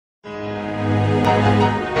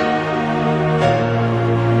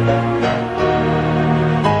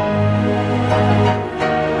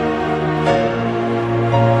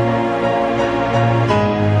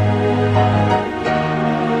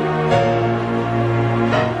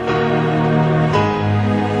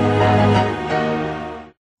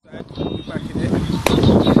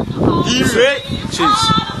Cheers.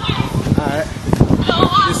 Alright.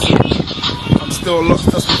 Listen, I'm still locked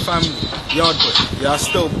up with family. Yard boy. Yeah, I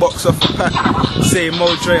still box off a pack. Say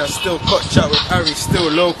Modre, I still cut chat with Harry,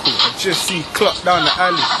 still local. I just see clock down the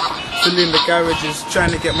alley. Still in the garages,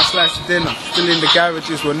 trying to get my slice of dinner. Still in the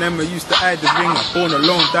garages, remember used to hide the ringer. Born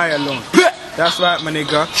alone, die alone. That's right, my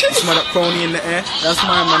nigga. You smell that crony in the air? That's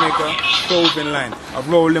mine, my nigga. Clothing line. I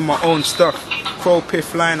roll in my own stuff. Crow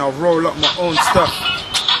piff line, I'll roll up my own stuff.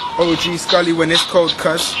 OG Scully when it's cold,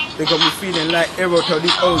 cuz they got me feeling like Hero till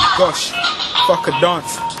these old gosh. Fuck a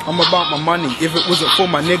dance, I'm about my money. If it wasn't for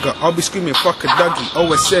my nigga, I'll be screaming fuck a Dougie.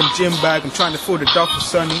 OSM gym bag, I'm trying to fill the duffel,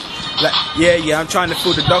 sonny. Like, yeah, I'm trying to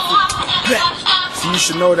fill the duffel. So you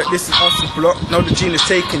should know that this is Osm block. Know the gene is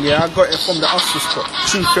taken, yeah, I got it from the Osm spot.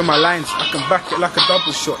 Truth in my lines, I can back it like a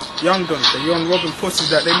double shot. Young dons, the young robbing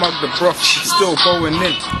pussies that they mug the broth. Still going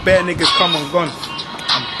in, bare niggas come and gone.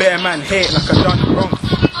 I'm bare man hate like I done it wrong.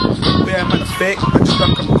 Bare man a fake, I just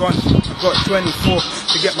think I'm gone. I got 24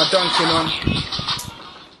 to get my dunking on.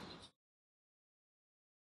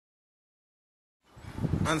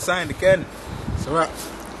 Unsigned again. It's a wrap.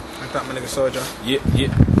 Thank that my nigga Soldier. Yeah.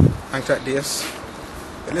 Thank that DS.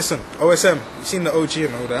 But listen, OSM, you seen the OG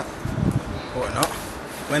and all that. What not?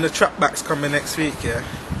 When the TrapBacks coming next week, yeah.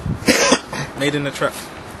 Made in the trap.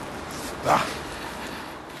 Ah.